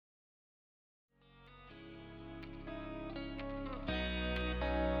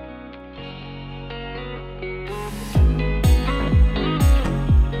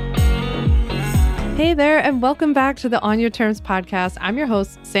Hey there, and welcome back to the On Your Terms podcast. I'm your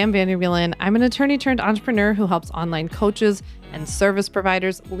host, Sam Vanderwielen. I'm an attorney turned entrepreneur who helps online coaches and service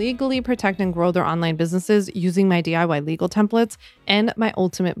providers legally protect and grow their online businesses using my DIY legal templates and my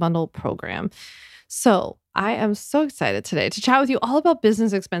Ultimate Bundle program. So I am so excited today to chat with you all about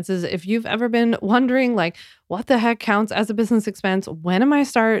business expenses. If you've ever been wondering, like, what the heck counts as a business expense? When am I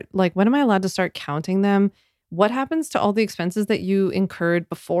allowed to start counting them? What happens to all the expenses that you incurred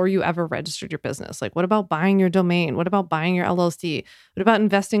before you ever registered your business? Like, what about buying your domain? What about buying your LLC? What about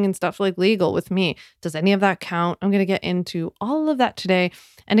investing in stuff like legal with me? Does any of that count? I'm going to get into all of that today.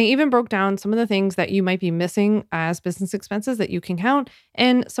 And I even broke down some of the things that you might be missing as business expenses that you can count,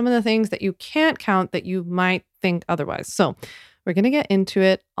 and some of the things that you can't count that you might think otherwise. So we're going to get into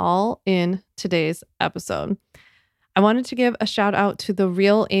it all in today's episode. I wanted to give a shout out to the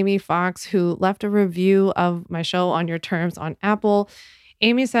real Amy Fox, who left a review of my show On Your Terms on Apple.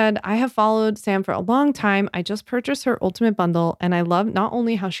 Amy said, I have followed Sam for a long time. I just purchased her Ultimate Bundle, and I love not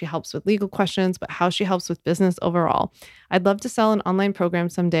only how she helps with legal questions, but how she helps with business overall. I'd love to sell an online program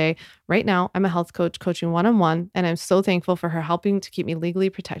someday. Right now, I'm a health coach coaching one-on-one, and I'm so thankful for her helping to keep me legally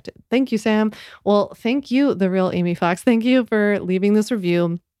protected. Thank you, Sam. Well, thank you, the real Amy Fox. Thank you for leaving this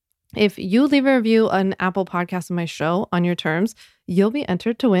review. If you leave a review on Apple Podcasts of my show On Your Terms, you'll be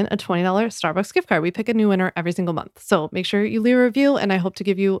entered to win a $20 Starbucks gift card. We pick a new winner every single month. So make sure you leave a review, and I hope to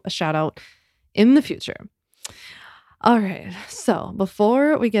give you a shout out in the future. All right. So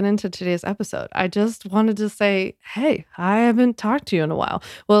before we get into today's episode, I just wanted to say, hey, I haven't talked to you in a while.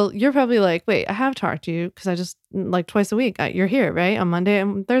 Well, you're probably like, wait, I have talked to you because I just like twice a week. You're here, right? On Monday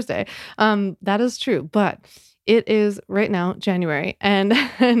and Thursday. That is true. But it is right now January, and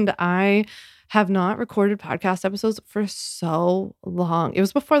I have not recorded podcast episodes for so long. It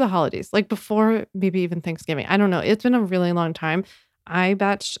was before the holidays, like before maybe even Thanksgiving. I don't know. It's been a really long time. I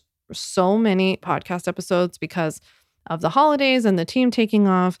batched so many podcast episodes because of the holidays and the team taking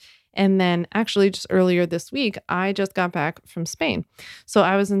off. And then actually just earlier this week, I just got back from Spain. So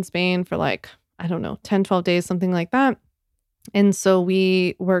I was in Spain for 10, 12 days, something like that. And so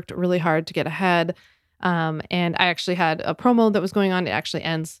we worked really hard to get ahead. And I actually had a promo that was going on. It actually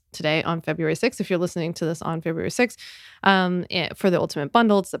ends today on February 6th. If you're listening to this on February 6th, for the Ultimate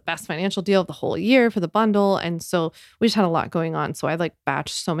Bundle, it's the best financial deal of the whole year for the bundle. And so we just had a lot going on. So I batched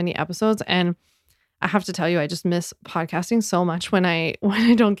so many episodes, and I have to tell you, I just miss podcasting so much when I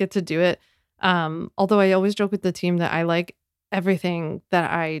don't get to do it. Although I always joke with the team that I like everything that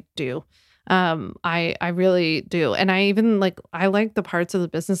I do. I really do. And I even I like the parts of the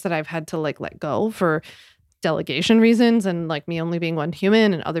business that I've had to let go for delegation reasons, and me only being one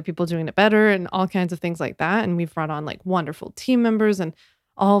human and other people doing it better and all kinds of things like that. And we've brought on wonderful team members and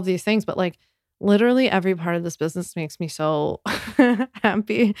all of these things, but literally every part of this business makes me so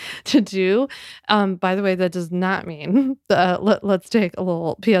happy to do. By the way, that does not mean let's take a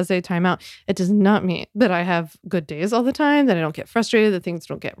little PSA timeout. It does not mean that I have good days all the time, that I don't get frustrated, that things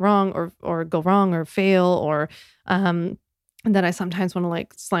don't get wrong or go wrong or fail, or that I sometimes want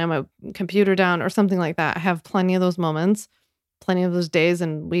to slam my computer down or something like that. I have plenty of those moments, plenty of those days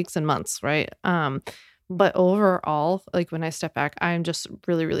and weeks and months, right? But overall, when I step back, I'm just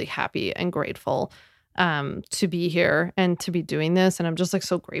really, really happy and grateful to be here and to be doing this. And I'm just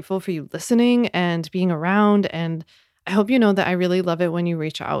so grateful for you listening and being around. And I hope you know that I really love it when you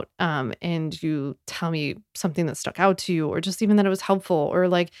reach out and you tell me something that stuck out to you, or just even that it was helpful, or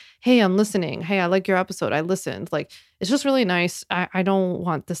hey, I'm listening. Hey, I like your episode. I listened. It's just really nice. I don't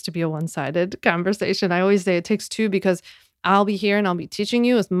want this to be a one-sided conversation. I always say it takes two, because I'll be here and I'll be teaching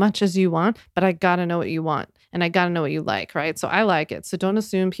you as much as you want, but I got to know what you want and I got to know what you like, right? So I like it. So don't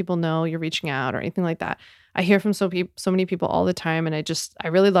assume people know you're reaching out or anything like that. I hear from so many people all the time, and I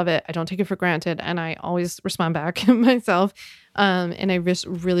really love it. I don't take it for granted, and I always respond back myself. And I just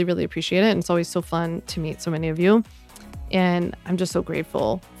really, really appreciate it. And it's always so fun to meet so many of you. And I'm just so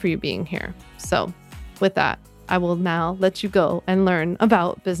grateful for you being here. So with that, I will now let you go and learn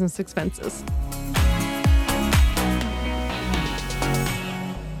about business expenses.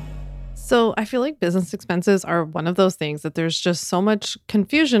 So I feel like business expenses are one of those things that there's just so much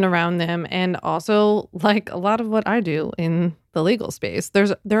confusion around them. And also, a lot of what I do in the legal space,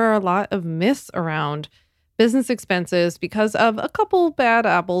 there are a lot of myths around business expenses because of a couple bad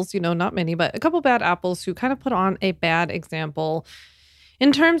apples, not many, but a couple bad apples who kind of put on a bad example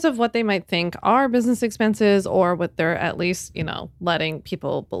in terms of what they might think are business expenses, or what they're at least, letting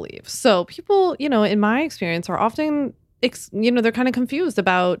people believe. So people, in my experience, are often, they're kind of confused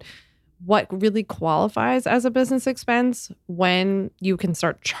about what really qualifies as a business expense, when you can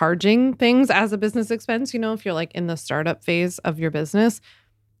start charging things as a business expense, if you're in the startup phase of your business.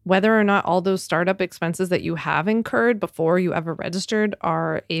 whether or not all those startup expenses that you have incurred before you ever registered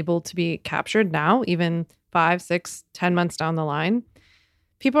are able to be captured now, even 5, 6, 10 months down the line.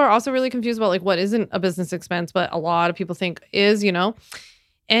 People are also really confused about like what isn't a business expense, but a lot of people think is,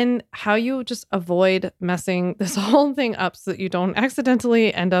 and how you just avoid messing this whole thing up so that you don't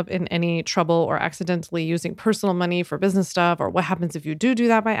accidentally end up in any trouble or accidentally using personal money for business stuff, or what happens if you do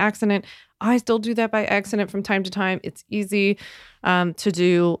that by accident. I still do that by accident from time to time. It's easy to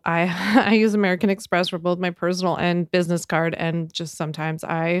do. I use American Express for both my personal and business card, and just sometimes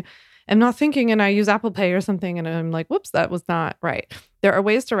I am not thinking and I use Apple Pay or something and I'm like, whoops, that was not right. There are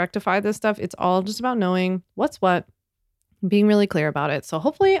ways to rectify this stuff. It's all just about knowing what's what, being really clear about it. So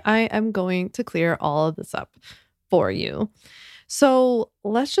hopefully I am going to clear all of this up for you. So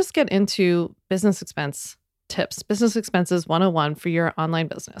let's just get into business expense tips, business expenses 101 for your online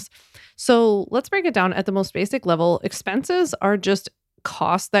business. So let's break it down at the most basic level. Expenses are just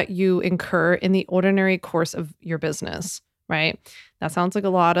costs that you incur in the ordinary course of your business, right? That sounds like a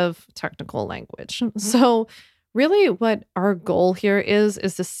lot of technical language. So really what our goal here is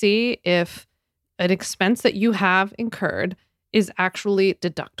to see if an expense that you have incurred is actually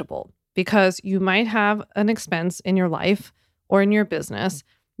deductible, because you might have an expense in your life or in your business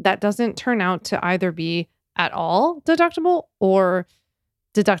that doesn't turn out to either be at all deductible or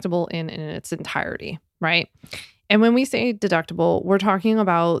deductible in its entirety, right? And when we say deductible, we're talking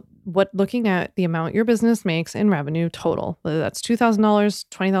about looking at the amount your business makes in revenue total, whether that's $2,000, $20,000,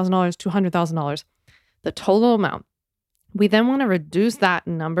 $200,000, the total amount. We then want to reduce that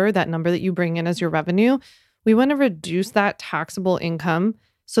number that you bring in as your revenue. We want to reduce that taxable income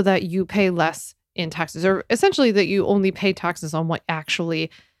so that you pay less in taxes, or essentially that you only pay taxes on what actually,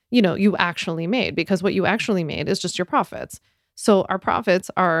 you actually made, because what you actually made is just your profits. So our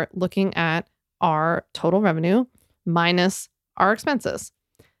profits are looking at our total revenue minus our expenses.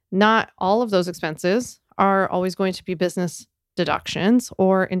 Not all of those expenses are always going to be business deductions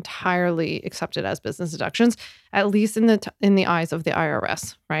or entirely accepted as business deductions, at least in the eyes of the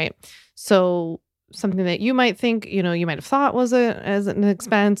IRS, right? So something that you might think, you might have thought was as an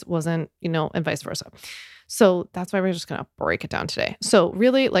expense wasn't, and vice versa. So that's why we're just going to break it down today. So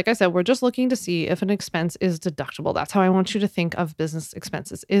really, like I said, we're just looking to see if an expense is deductible. That's how I want you to think of business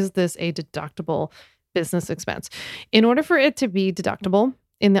expenses. Is this a deductible business expense? In order for it to be deductible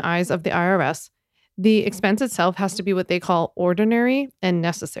in the eyes of the IRS, the expense itself has to be what they call ordinary and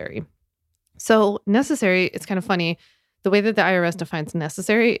necessary. So necessary, it's kind of funny. The way that the IRS defines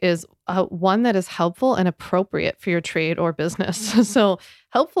necessary is one that is helpful and appropriate for your trade or business. So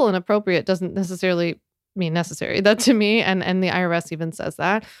helpful and appropriate doesn't necessarily mean necessary. That to me, and the IRS even says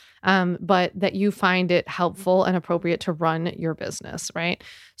that, but that you find it helpful and appropriate to run your business, right?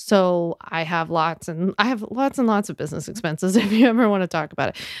 So I have lots and lots of business expenses if you ever want to talk about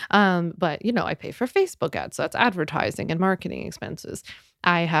it. But I pay for Facebook ads, so that's advertising and marketing expenses.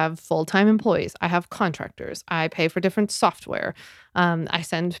 I have full-time employees. I have contractors. I pay for different software. I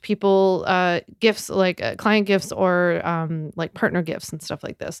send people gifts, like client gifts or like partner gifts and stuff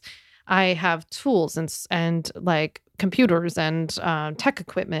like this. I have tools and like computers and tech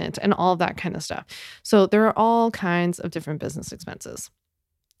equipment and all of that kind of stuff. So there are all kinds of different business expenses.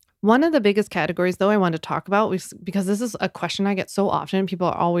 One of the biggest categories, though, I want to talk about, because this is a question I get so often, people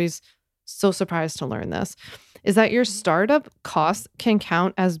are always so surprised to learn this, is that your startup costs can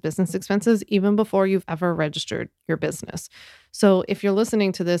count as business expenses even before you've ever registered your business. So if you're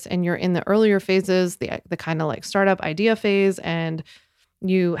listening to this and you're in the earlier phases, the kind of like startup idea phase, and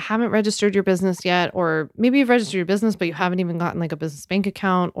you haven't registered your business yet, or maybe you've registered your business, but you haven't even gotten like a business bank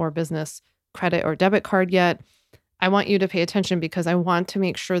account or business credit or debit card yet, I want you to pay attention, because I want to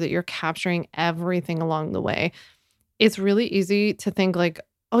make sure that you're capturing everything along the way. It's really easy to think like,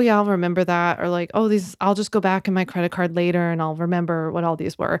 oh yeah, I'll remember that. Or like, oh, I'll just go back in my credit card later and I'll remember what all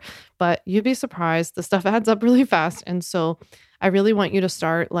these were. But you'd be surprised. The stuff adds up really fast. And so I really want you to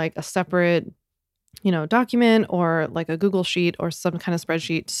start like a separate document or like a Google sheet or some kind of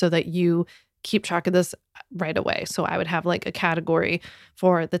spreadsheet so that you keep track of this right away. So I would have like a category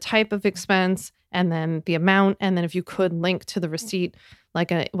for the type of expense and then the amount. And then if you could link to the receipt,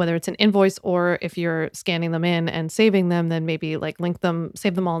 like whether it's an invoice or if you're scanning them in and saving them, then maybe like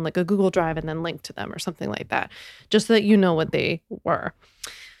save them all in like a Google Drive and then link to them or something like that, just so that you know what they were.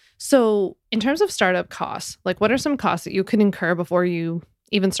 So in terms of startup costs, like what are some costs that you could incur before you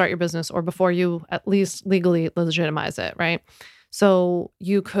even start your business or before you at least legally legitimize it, right? So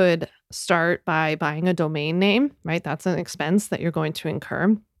you could start by buying a domain name, right? That's an expense that you're going to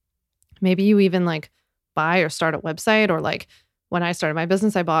incur. Maybe you even like buy or start a website or like when I started my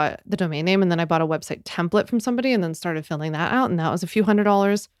business, I bought the domain name and then I bought a website template from somebody and then started filling that out. And that was a few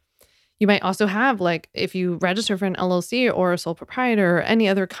 $100s. You might also have, like, if you register for an LLC or a sole proprietor or any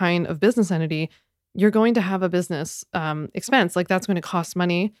other kind of business entity, you're going to have a business expense. Like, that's going to cost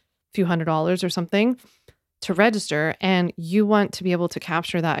money, a few $100s or something to register. And you want to be able to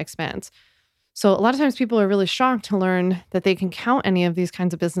capture that expense. So a lot of times people are really shocked to learn that they can count any of these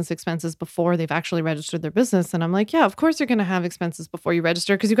kinds of business expenses before they've actually registered their business. And I'm like, yeah, of course you're going to have expenses before you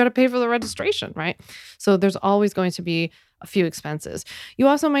register because you got to pay for the registration, right? So there's always going to be a few expenses. You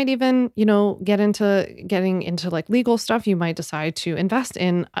also might even, getting into like legal stuff. You might decide to invest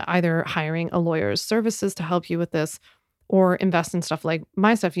in either hiring a lawyer's services to help you with this, or invest in stuff like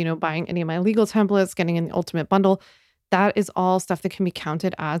my stuff, buying any of my legal templates, getting in the Ultimate Bundle. That is all stuff that can be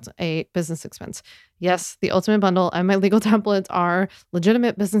counted as a business expense. Yes, the Ultimate Bundle and my legal templates are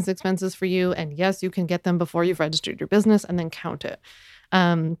legitimate business expenses for you. And yes, you can get them before you've registered your business and then count it.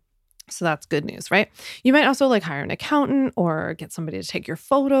 So that's good news, right? You might also like hire an accountant or get somebody to take your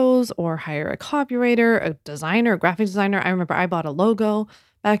photos or hire a copywriter, a designer, a graphic designer. I remember I bought a logo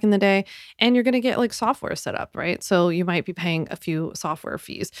back in the day, and you're going to get like software set up, right? So you might be paying a few software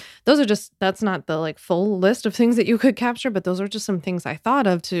fees. That's not the like full list of things that you could capture, but those are just some things I thought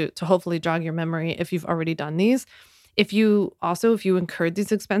of to hopefully jog your memory if you've already done these. If you incurred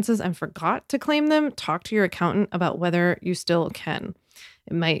these expenses and forgot to claim them, talk to your accountant about whether you still can.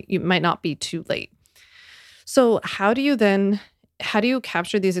 It might not be too late. So how do you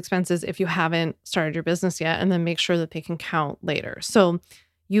capture these expenses if you haven't started your business yet, and then make sure that they can count later? So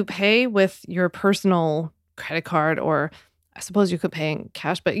you pay with your personal credit card, or I suppose you could pay in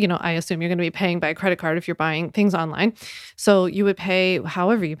cash, but I assume you're going to be paying by credit card if you're buying things online. So you would pay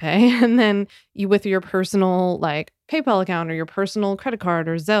however you pay, and then you with your personal like PayPal account or your personal credit card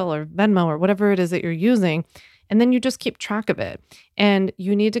or Zelle or Venmo or whatever it is that you're using. And then you just keep track of it. And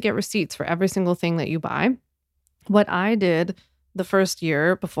you need to get receipts for every single thing that you buy. What I did the first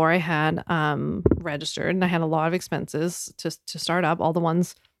year before I had registered, and I had a lot of expenses to start up, all the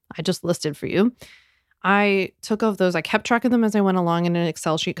ones I just listed for you. I took of those, I kept track of them as I went along in an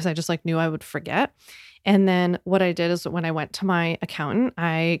Excel sheet because I just like knew I would forget. And then what I did is when I went to my accountant,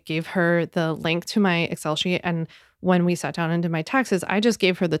 I gave her the link to my Excel sheet. And when we sat down and did my taxes, I just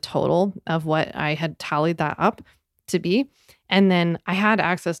gave her the total of what I had tallied that up to be. And then I had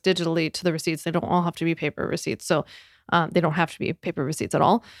access digitally to the receipts. They don't all have to be paper receipts. So they don't have to be paper receipts at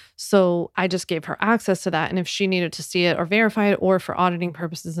all. So I just gave her access to that. And if she needed to see it or verify it, or for auditing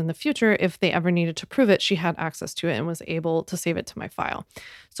purposes in the future, if they ever needed to prove it, she had access to it and was able to save it to my file.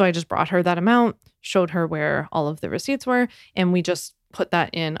 So I just brought her that amount, showed her where all of the receipts were, and we just put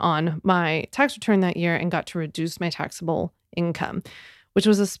that in on my tax return that year and got to reduce my taxable income, which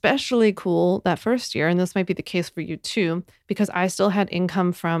was especially cool that first year. And this might be the case for you too, because I still had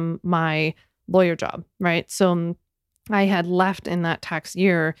income from my lawyer job, right? So I had left in that tax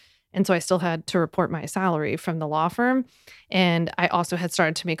year. And so I still had to report my salary from the law firm. And I also had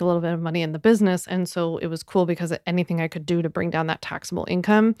started to make a little bit of money in the business. And so it was cool because anything I could do to bring down that taxable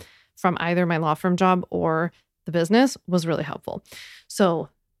income from either my law firm job or the business was really helpful. So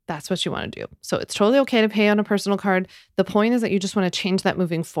that's what you want to do. So it's totally okay to pay on a personal card. The point is that you just want to change that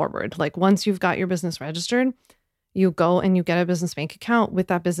moving forward. Like once you've got your business registered, you go and you get a business bank account. With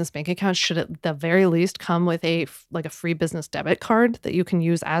that business bank account should at the very least come with a free business debit card that you can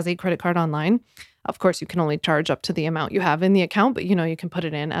use as a credit card online. Of course, you can only charge up to the amount you have in the account, but you can put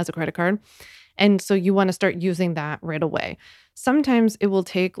it in as a credit card. And so you want to start using that right away. Sometimes it will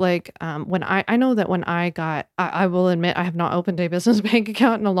take when I know that when I will admit I have not opened a business bank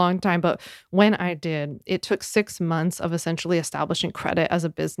account in a long time, but when I did, it took 6 months of essentially establishing credit as a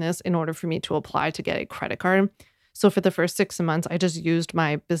business in order for me to apply to get a credit card. So for the first 6 months, I just used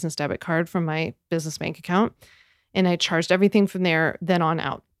my business debit card from my business bank account, and I charged everything from there then on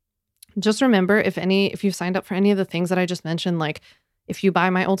out. Just remember, if you've signed up for any of the things that I just mentioned, like if you buy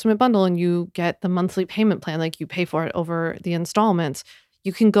my Ultimate Bundle and you get the monthly payment plan, like you pay for it over the installments,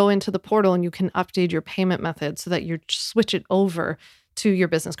 you can go into the portal and you can update your payment method so that you switch it over to your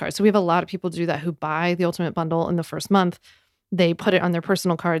business card. So we have a lot of people do that who buy the Ultimate Bundle in the first month. They put it on their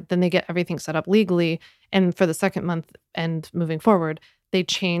personal card, then they get everything set up legally. And for the second month and moving forward, they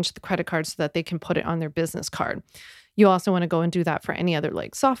change the credit card so that they can put it on their business card. You also want to go and do that for any other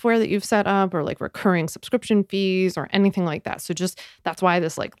like software that you've set up or like recurring subscription fees or anything like that. So that's why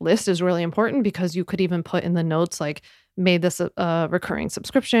this like list is really important, because you could even put in the notes like, made this a recurring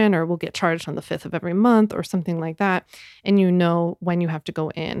subscription, or will get charged on the 5th of every month or something like that. And you know when you have to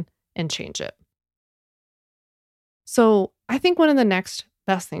go in and change it. So I think one of the next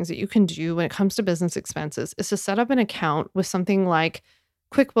best things that you can do when it comes to business expenses is to set up an account with something like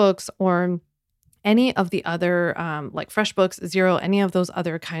QuickBooks or any of the other, like FreshBooks, Xero, any of those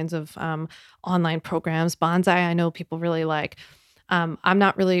other kinds of online programs. Bonsai, I know people really like. I'm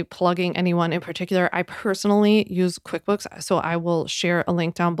not really plugging anyone in particular. I personally use QuickBooks, so I will share a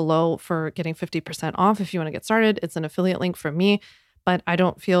link down below for getting 50% off if you want to get started. It's an affiliate link from me, but I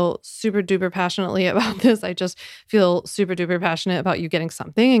don't feel super duper passionately about this. I just feel super duper passionate about you getting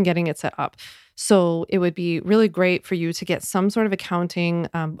something and getting it set up. So it would be really great for you to get some sort of accounting,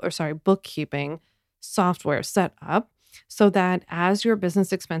 bookkeeping software set up so that as your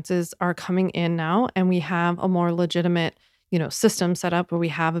business expenses are coming in now and we have a more legitimate, system set up where we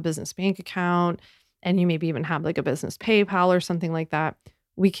have a business bank account and you maybe even have like a business PayPal or something like that,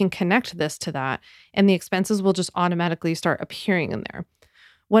 we can connect this to that and the expenses will just automatically start appearing in there.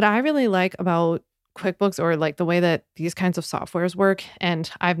 What I really like about QuickBooks or like the way that these kinds of softwares work, and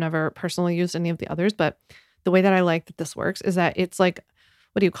I've never personally used any of the others, but the way that I like that this works is that it's like,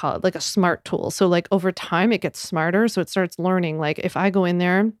 what do you call it? Like a smart tool. So like over time it gets smarter. So it starts learning, like if I go in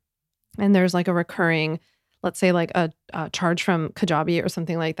there and there's like a recurring, let's say like a charge from Kajabi or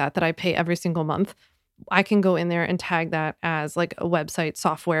something like that, that I pay every single month, I can go in there and tag that as like a website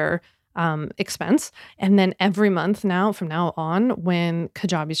software expense. And then every month now, from now on, when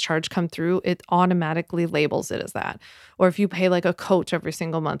Kajabi's charge come through, it automatically labels it as that. Or if you pay like a coach every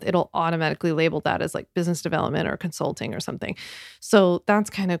single month, it'll automatically label that as like business development or consulting or something. So that's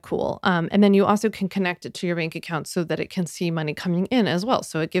kind of cool. And then you also can connect it to your bank account so that it can see money coming in as well.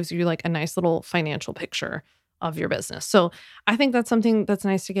 So it gives you like a nice little financial picture of your business. So I think that's something that's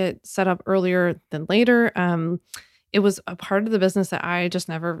nice to get set up earlier than later. It was a part of the business that I just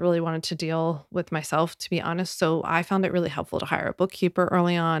never really wanted to deal with myself, to be honest. So I found it really helpful to hire a bookkeeper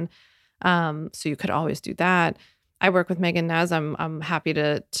early on. So you could always do that. I work with Megan Nez. I'm happy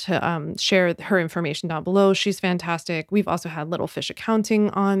to share her information down below. She's fantastic. We've also had Little Fish Accounting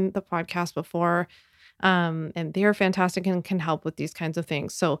on the podcast before, and they're fantastic and can help with these kinds of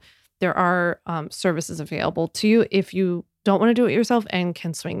things. So there are services available to you if you don't want to do it yourself and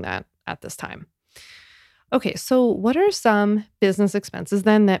can swing that at this time. Okay, so what are some business expenses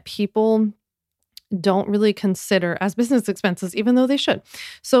then that people don't really consider as business expenses, even though they should?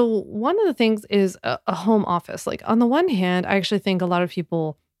 So one of the things is a home office. Like on the one hand, I actually think a lot of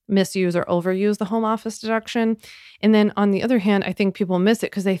people misuse or overuse the home office deduction. And then on the other hand, I think people miss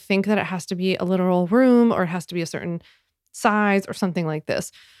it because they think that it has to be a literal room or it has to be a certain size or something like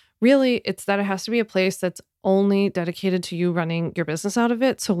this. Really, it's that it has to be a place that's only dedicated to you running your business out of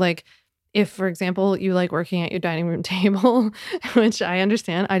it. So like if, for example, you like working at your dining room table, which I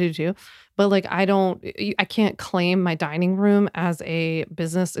understand, I do too, but like I can't claim my dining room as a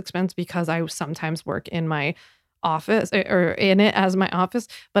business expense because I sometimes work in my office or in it as my office,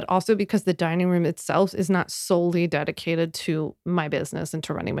 but also because the dining room itself is not solely dedicated to my business and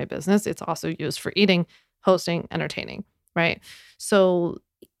to running my business. It's also used for eating, hosting, entertaining, right? So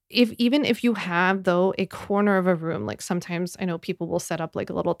even if you have though a corner of a room, like sometimes I know people will set up like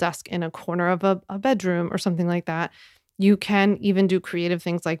a little desk in a corner of a bedroom or something like that. You can even do creative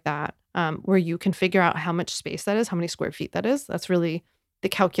things like that, where you can figure out how much space that is, how many square feet that is. That's really the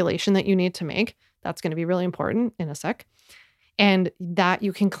calculation that you need to make. That's going to be really important in a sec. And that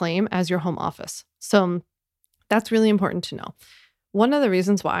you can claim as your home office. So that's really important to know. One of the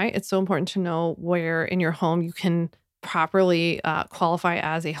reasons why it's so important to know where in your home you can properly qualify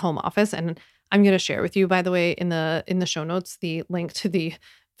as a home office. And I'm going to share with you, by the way, in the show notes, the link to the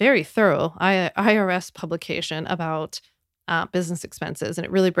very thorough IRS publication about business expenses. And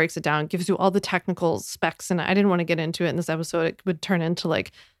it really breaks it down, gives you all the technical specs. And I didn't want to get into it in this episode. It would turn into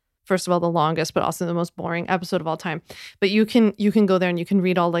like, first of all, the longest, but also the most boring episode of all time. But you can go there and you can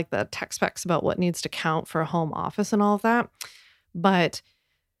read all like the tech specs about what needs to count for a home office and all of that. But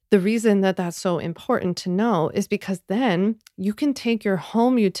the reason that that's so important to know is because then you can take your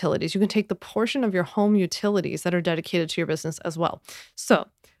home utilities, you can take the portion of your home utilities that are dedicated to your business as well. So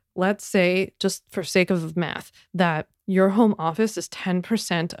let's say, just for sake of math, that your home office is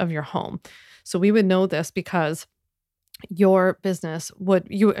 10% of your home. So we would know this because your business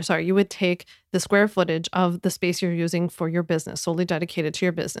you would take the square footage of the space you're using for your business, solely dedicated to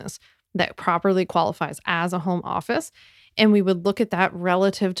your business, that properly qualifies as a home office. And we would look at that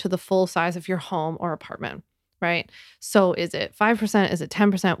relative to the full size of your home or apartment, right? So is it 5%? Is it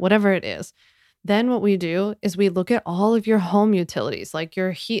 10%? Whatever it is. Then what we do is we look at all of your home utilities, like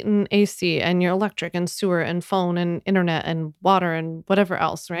your heat and AC and your electric and sewer and phone and internet and water and whatever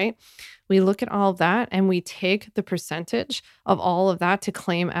else, right? We look at all of that and we take the percentage of all of that to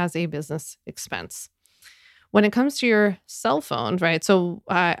claim as a business expense. When it comes to your cell phone, right? So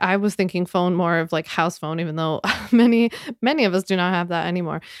I was thinking phone more of like house phone, even though many of us do not have that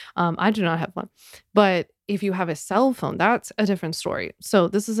anymore. I do not have one. But if you have a cell phone, that's a different story. So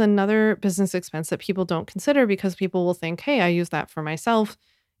this is another business expense that people don't consider because people will think, hey, I use that for myself.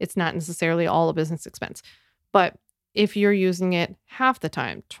 It's not necessarily all a business expense. But if you're using it half the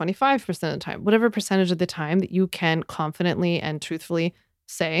time, 25% of the time, whatever percentage of the time that you can confidently and truthfully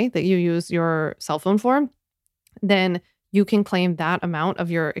say that you use your cell phone for, then you can claim that amount of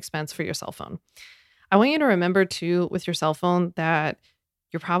your expense for your cell phone. I want you to remember too with your cell phone that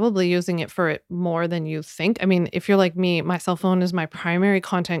you're probably using it for it more than you think. I mean, if you're like me, my cell phone is my primary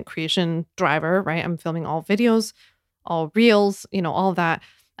content creation driver, right? I'm filming all videos, all reels, all of that.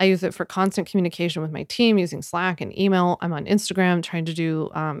 I use it for constant communication with my team using Slack and email. I'm on Instagram trying to do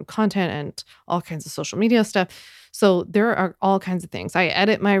content and all kinds of social media stuff. So there are all kinds of things. I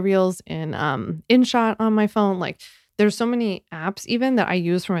edit my reels in InShot on my phone. Like there's so many apps even that I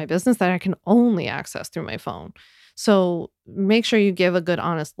use for my business that I can only access through my phone. So make sure you give a good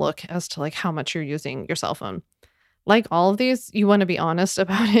honest look as to like how much you're using your cell phone. Like all of these, you want to be honest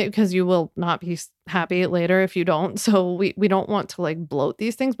about it because you will not be happy later if you don't. So we don't want to like bloat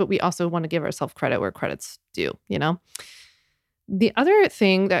these things, but we also want to give ourselves credit where credit's due. The other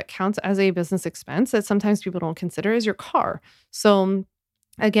thing that counts as a business expense that sometimes people don't consider is your car. So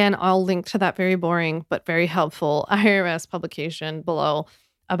again, I'll link to that very boring but very helpful IRS publication below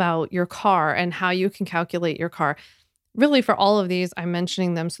about your car and how you can calculate your car. Really, for all of these, I'm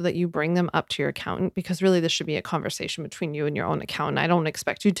mentioning them so that you bring them up to your accountant because really this should be a conversation between you and your own accountant. I don't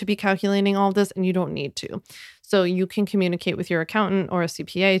expect you to be calculating all of this and you don't need to. So you can communicate with your accountant or a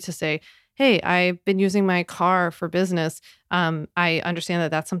CPA to say, hey, I've been using my car for business. I understand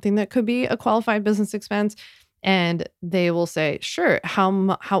that that's something that could be a qualified business expense. And they will say, sure,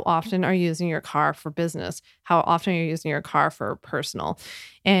 how often are you using your car for business? How often are you using your car for personal?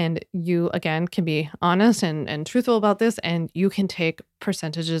 And you, again, can be honest and truthful about this. And you can take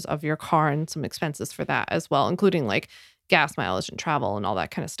percentages of your car and some expenses for that as well, including like gas mileage and travel and all that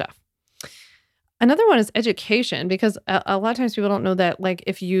kind of stuff. Another one is education, because a lot of times people don't know that, like,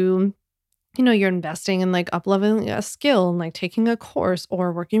 if you're investing in like up-leveling a skill and like taking a course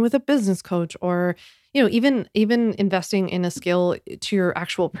or working with a business coach or, even investing in a skill to your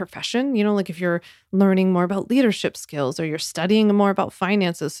actual profession, like if you're learning more about leadership skills or you're studying more about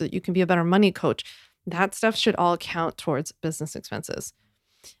finances so that you can be a better money coach, that stuff should all count towards business expenses.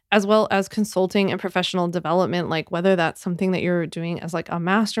 As well as consulting and professional development, like whether that's something that you're doing as like a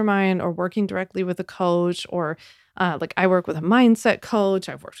mastermind or working directly with a coach or like I work with a mindset coach.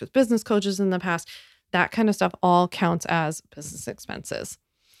 I've worked with business coaches in the past. That kind of stuff all counts as business expenses.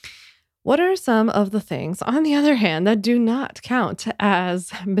 What are some of the things, on the other hand, that do not count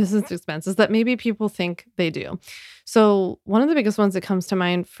as business expenses that maybe people think they do? So, one of the biggest ones that comes to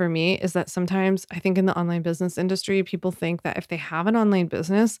mind for me is that sometimes I think in the online business industry, people think that if they have an online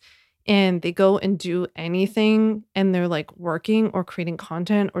business and they go and do anything and they're like working or creating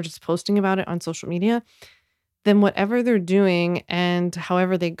content or just posting about it on social media, then whatever they're doing and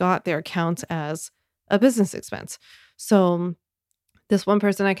however they got there counts as a business expense. So, this one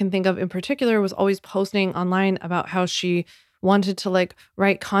person I can think of in particular was always posting online about how she wanted to like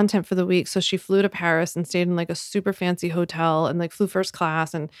write content for the week. So she flew to Paris and stayed in like a super fancy hotel and like flew first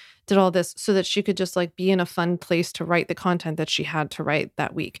class and did all this so that she could just like be in a fun place to write the content that she had to write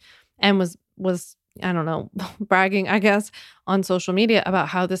that week. And was I don't know, bragging, I guess, on social media about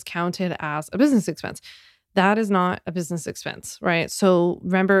how this counted as a business expense. That is not a business expense, right? So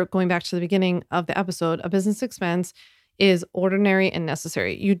remember, going back to the beginning of the episode, a business expense is ordinary and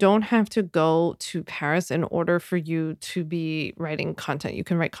necessary. You don't have to go to Paris in order for you to be writing content. You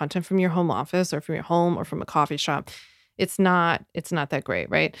can write content from your home office or from your home or from a coffee shop. It's not that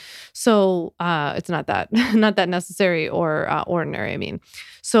great, right? So it's not that not that necessary or ordinary. I mean,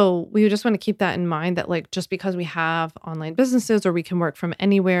 so we just want to keep that in mind that like just because we have online businesses or we can work from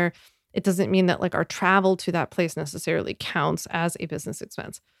anywhere, it doesn't mean that like our travel to that place necessarily counts as a business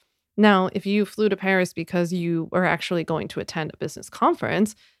expense. Now, if you flew to Paris because you were actually going to attend a business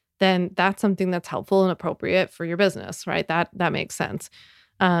conference, then that's something that's helpful and appropriate for your business, right? That makes sense.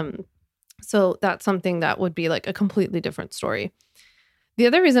 So that's something that would be like a completely different story. The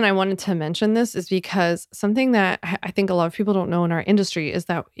other reason I wanted to mention this is because something that I think a lot of people don't know in our industry is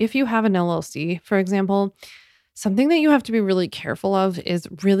that if you have an LLC, for example, something that you have to be really careful of is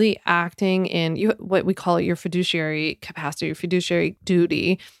really acting in what we call your fiduciary capacity, your fiduciary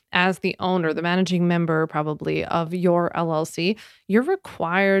duty as the owner, the managing member probably of your LLC. You're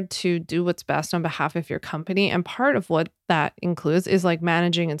required to do what's best on behalf of your company. And part of what that includes is like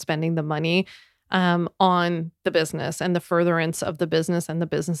managing and spending the money on the business and the furtherance of the business and the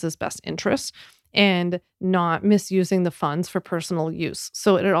business's best interests, and not misusing the funds for personal use.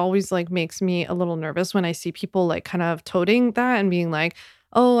 So it always like makes me a little nervous when I see people like kind of toting that and being like,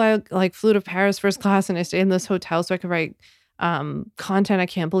 oh, I like flew to Paris first class and I stayed in this hotel so I could write content. I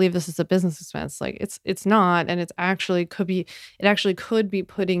can't believe this is a business expense. Like it's not, and it actually could be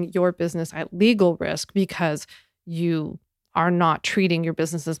putting your business at legal risk because you are not treating your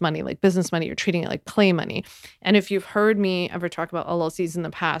business's money like business money. You're treating it like play money. And if you've heard me ever talk about LLCs in the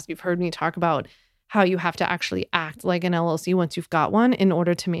past, you've heard me talk about how you have to actually act like an LLC once you've got one in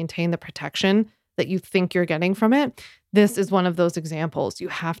order to maintain the protection that you think you're getting from it. This is one of those examples. You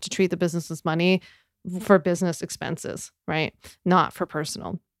have to treat the business's money for business expenses, right? Not for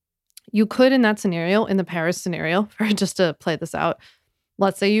personal. You could, in that scenario, in the Paris scenario, for just to play this out,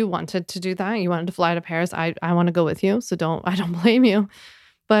 let's say you wanted to do that. You wanted to fly to Paris. I want to go with you. So I don't blame you.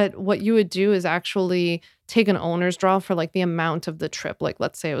 But what you would do is actually take an owner's draw for like the amount of the trip. Like,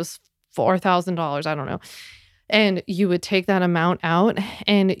 let's say it was $4,000. I don't know. And you would take that amount out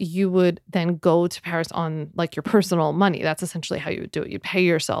and you would then go to Paris on like your personal money. That's essentially how you would do it. You'd pay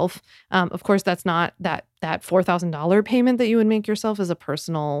yourself. Of course, that's not that $4,000 payment that you would make yourself as a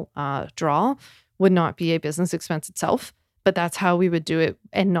personal draw would not be a business expense itself. But that's how we would do it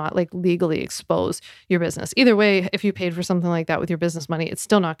and not like legally expose your business. Either way, if you paid for something like that with your business money, it's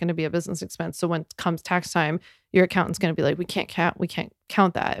still not going to be a business expense. So when it comes tax time, your accountant's going to be like, we can't count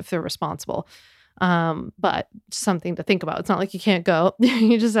that if they're responsible. But something to think about. It's not like you can't go.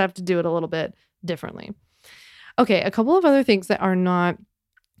 You just have to do it a little bit differently. Okay, a couple of other things that are not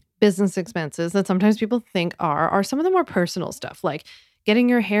business expenses that sometimes people think are some of the more personal stuff, like getting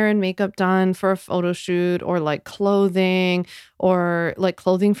your hair and makeup done for a photo shoot, or like clothing, or like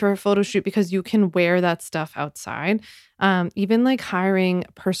clothing for a photo shoot because you can wear that stuff outside. Even like hiring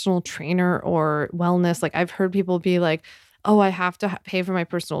a personal trainer or wellness. Like I've heard people be like, oh, I have to pay for my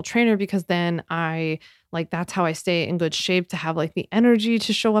personal trainer because then that's how I stay in good shape to have like the energy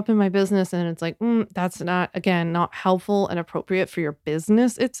to show up in my business. And it's like, that's not helpful and appropriate for your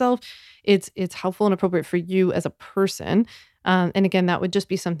business itself. It's helpful and appropriate for you as a person. And again, that would just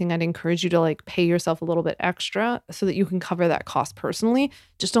be something I'd encourage you to like pay yourself a little bit extra so that you can cover that cost personally.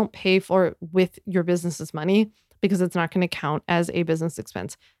 Just don't pay for it with your business's money because it's not going to count as a business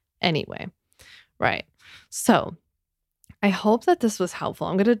expense anyway. Right. So I hope that this was helpful.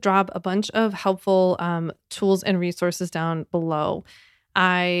 I'm going to drop a bunch of helpful tools and resources down below.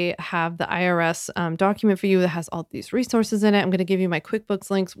 I have the IRS document for you that has all these resources in it. I'm going to give you my QuickBooks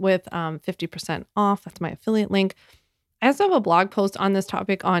links with 50% off. That's my affiliate link. I also have a blog post on this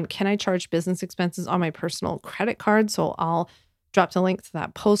topic on can I charge business expenses on my personal credit card? So I'll drop the link to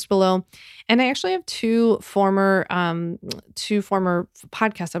that post below. And I actually have two former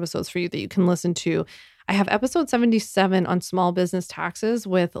podcast episodes for you that you can listen to. I have episode 77 on small business taxes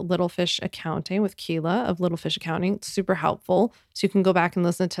with Little Fish Accounting, with Keela of Little Fish Accounting. It's super helpful. So you can go back and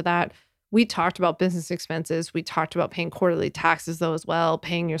listen to that. We talked about business expenses. We talked about paying quarterly taxes though as well,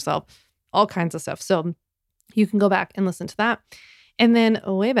 paying yourself, all kinds of stuff. So you can go back and listen to that. And then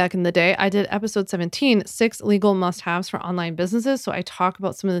way back in the day, I did episode 17, 6 legal must-haves for online businesses. So I talk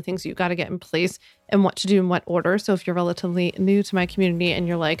about some of the things you got to get in place and what to do in what order. So if you're relatively new to my community and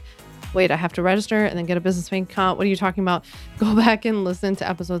you're like, wait, I have to register and then get a business bank account, what are you talking about? Go back and listen to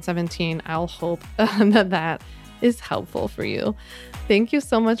episode 17. I'll hope that is helpful for you. Thank you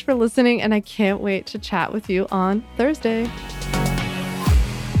so much for listening, and I can't wait to chat with you on Thursday.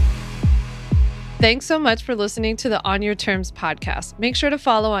 Thanks so much for listening to the On Your Terms podcast. Make sure to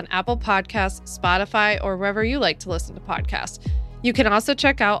follow on Apple Podcasts, Spotify, or wherever you like to listen to podcasts. You can also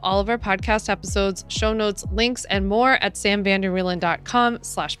check out all of our podcast episodes, show notes, links, and more at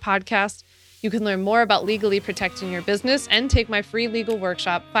samvanderwielen.com/podcast. You can learn more about legally protecting your business and take my free legal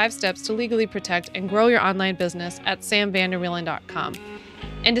workshop, 5 Steps to Legally Protect and Grow Your Online Business at samvanderwielen.com.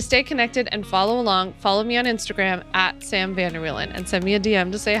 And to stay connected and follow along, follow me on Instagram at samvanderwielen and send me a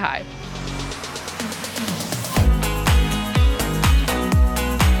DM to say hi.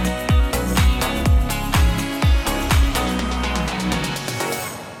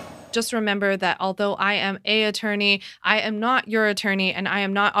 Just remember that although I am an attorney, I am not your attorney, and I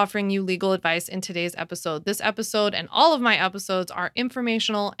am not offering you legal advice in today's episode. This episode and all of my episodes are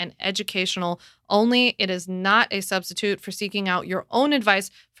informational and educational only. It is not a substitute for seeking out your own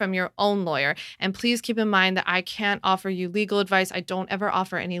advice from your own lawyer. And please keep in mind that I can't offer you legal advice. I don't ever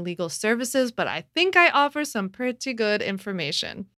offer any legal services, but I think I offer some pretty good information.